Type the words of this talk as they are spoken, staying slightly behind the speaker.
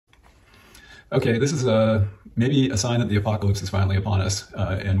Okay, this is maybe a sign that the apocalypse is finally upon us,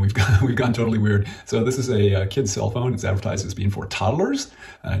 and we've gone totally weird. So this is a kid's cell phone. It's advertised as being for toddlers,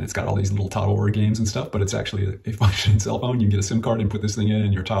 and it's got all these little toddler word games and stuff. But it's actually a functioning cell phone. You can get a SIM card and put this thing in,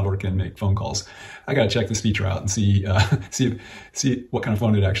 and your toddler can make phone calls. I gotta check this feature out and see see what kind of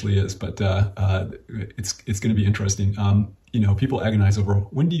phone it actually is. But it's going to be interesting. You know, people agonize over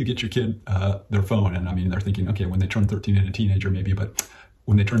when do you get your kid their phone, and I mean they're thinking, okay, when they turn 13 and a teenager maybe, but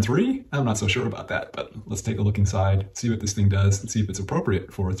when they turn 3, I'm not so sure about that, but let's take a look inside, see what this thing does, and see if it's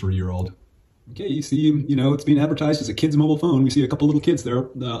appropriate for a 3-year-old. Okay, you see, you know, it's being advertised as a kid's mobile phone. We see a couple little kids there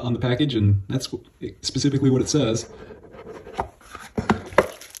on the package, and that's specifically what it says.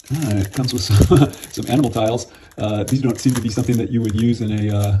 It comes with some animal tiles. These don't seem to be something that you would use in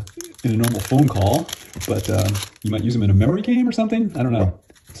a normal phone call, but you might use them in a memory game or something. I don't know.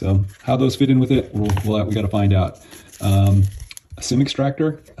 So how those fit in with it, we got to find out. A SIM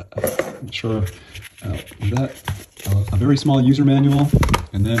extractor, I'm not sure that, a very small user manual,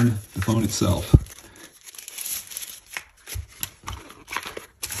 and then the phone itself.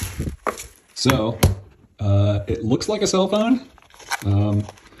 So it looks like a cell phone.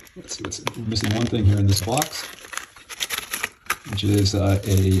 Let's see, we're missing one thing here in this box, which is a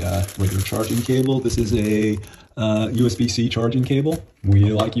regular charging cable. This is a USB-C charging cable. We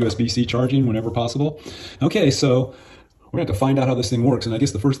like USB-C charging whenever possible. Okay, so we're going to have to find out how this thing works, and I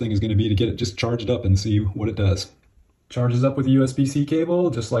guess the first thing is going to be to get it just charged up and see what it does. Charges up with a USB-C cable,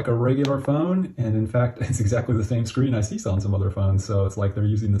 just like a regular phone, and in fact, it's exactly the same screen I see on some other phones, so it's like they're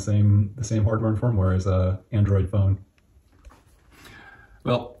using the same hardware and firmware as a Android phone.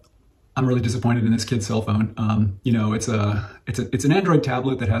 Well, I'm really disappointed in this kid's cell phone. You know, it's an Android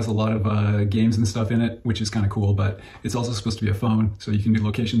tablet that has a lot of games and stuff in it, which is kind of cool, but it's also supposed to be a phone, so you can do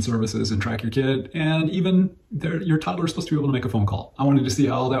location services and track your kid, and even your toddler is supposed to be able to make a phone call. I wanted to see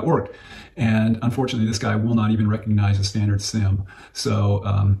how all that worked, and unfortunately, this guy will not even recognize a standard SIM. So,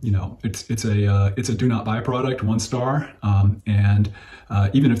 you know, it's a do not buy product, 1 star, and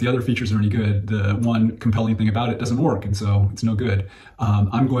even if the other features are any good, the one compelling thing about it doesn't work, and so it's no good.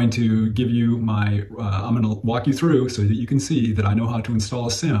 I'm going to give you I'm going to walk you through so that you can see that I know how to install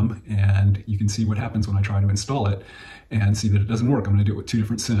a SIM, and you can see what happens when I try to install it and see that it doesn't work. I'm going to do it with 2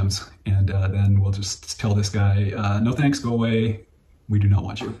 different SIMs, and then we'll just tell this guy, no thanks, go away, we do not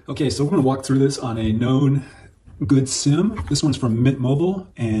want you. Okay, so we're going to walk through this on a known good SIM. This one's from Mint Mobile,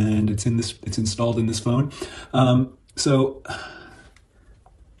 and it's installed in this phone.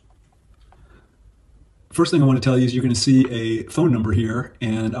 First thing I want to tell you is you're going to see a phone number here,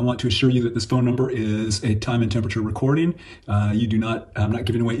 and I want to assure you that this phone number is a time and temperature recording. I'm not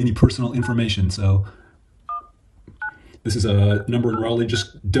giving away any personal information, so this is a number in Raleigh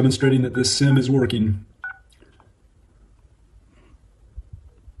just demonstrating that this SIM is working.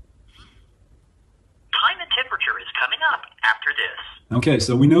 Time and temperature is coming up after this. Okay,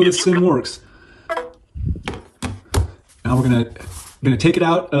 so we know this SIM works. Now we're gonna take it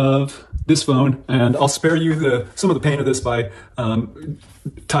out of this phone, and I'll spare you some of the pain of this by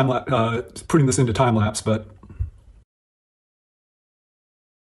putting this into time lapse, but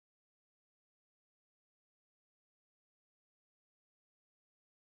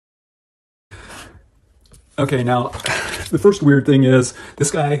okay, now the first weird thing is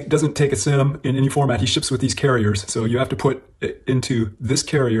this guy doesn't take a SIM in any format. He ships with these carriers, so you have to put it into this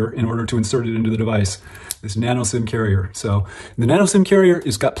carrier in order to insert it into the device, this nano SIM carrier. So the nano SIM carrier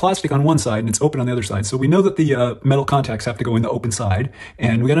has got plastic on one side and it's open on the other side. So we know that the metal contacts have to go in the open side,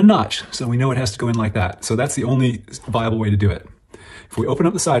 and we got a notch, so we know it has to go in like that. So that's the only viable way to do it. If we open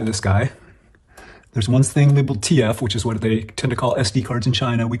up the side of this guy, there's one thing labeled TF, which is what they tend to call SD cards in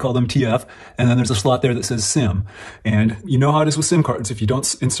China. We call them TF. And then there's a slot there that says SIM. And you know how it is with SIM cards. If you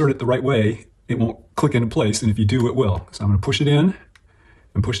don't insert it the right way, it won't click into place. And if you do, it will. So I'm going to push it in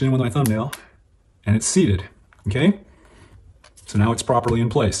and push it in with my thumbnail. And it's seated. Okay? So now it's properly in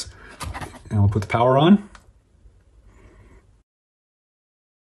place. And we'll put the power on.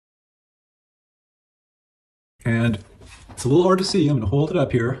 And it's a little hard to see. I'm going to hold it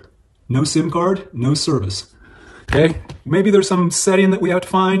up here. No SIM card, no service. Okay, maybe there's some setting that we have to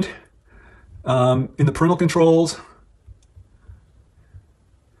find in the parental controls.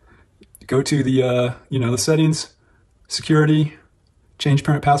 Go to the the settings, security, change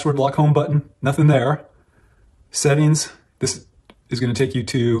parent password, lock home button. Nothing there. Settings. This is going to take you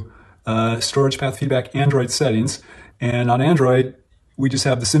to storage path feedback Android settings, and on Android we just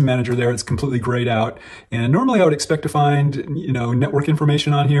have the SIM manager there. It's completely grayed out, and normally I would expect to find network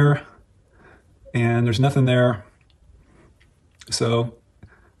information on here. And there's nothing there, so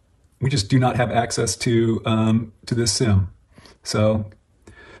we just do not have access to this SIM. So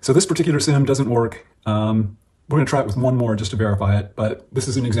So this particular SIM doesn't work. We're going to try it with one more just to verify it, but this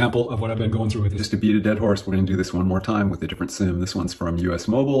is an example of what I've been going through with it. Just to beat a dead horse, we're going to do this one more time with a different SIM. This one's from US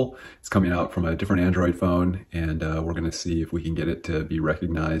Mobile. It's coming out from a different Android phone, and we're going to see if we can get it to be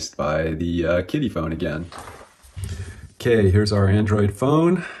recognized by the Kitty phone again. Okay, here's our Android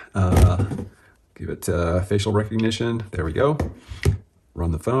phone. Give it facial recognition. There we go.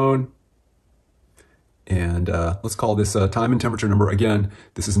 Run the phone. And let's call this time and temperature number. Again,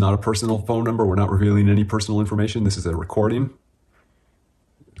 this is not a personal phone number. We're not revealing any personal information. This is a recording.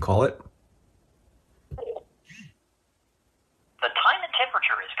 Call it. The time and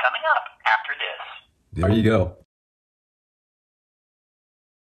temperature is coming up after this. There you go.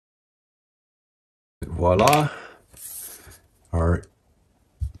 Voila. Our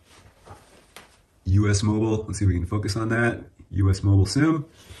US Mobile, let's see if we can focus on that. US Mobile SIM.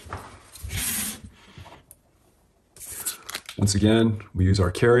 Once again, we use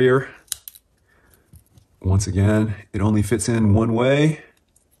our carrier. Once again, it only fits in one way.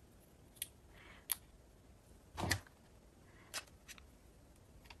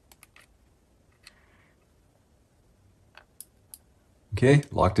 Okay,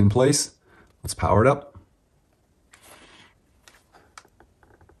 locked in place. Let's power it up.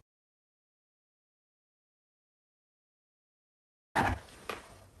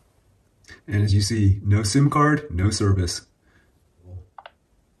 And as you see, no SIM card, no service.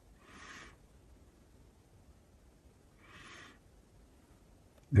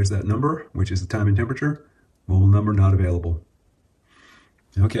 There's that number, which is the time and temperature. Mobile number not available.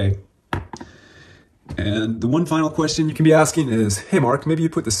 Okay. And the one final question you can be asking is, hey Mark, maybe you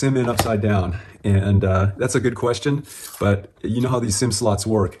put the SIM in upside down. And that's a good question, but you know how these SIM slots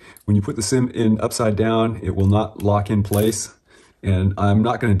work. When you put the SIM in upside down, it will not lock in place. And I'm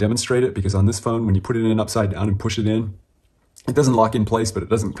not going to demonstrate it because on this phone, when you put it in upside down and push it in, it doesn't lock in place, but it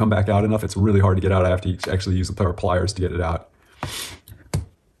doesn't come back out enough. It's really hard to get out. I have to actually use a pair of pliers to get it out.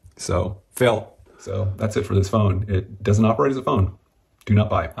 So, fail. So that's it for this phone. It doesn't operate as a phone. Do not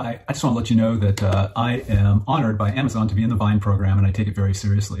buy. I just want to let you know that I am honored by Amazon to be in the Vine program, and I take it very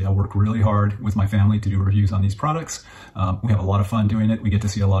seriously. I work really hard with my family to do reviews on these products. We have a lot of fun doing it. We get to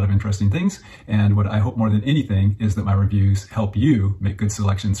see a lot of interesting things. And what I hope more than anything is that my reviews help you make good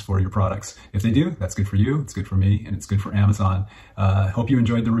selections for your products. If they do, that's good for you, it's good for me, and it's good for Amazon. Hope you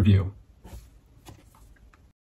enjoyed the review.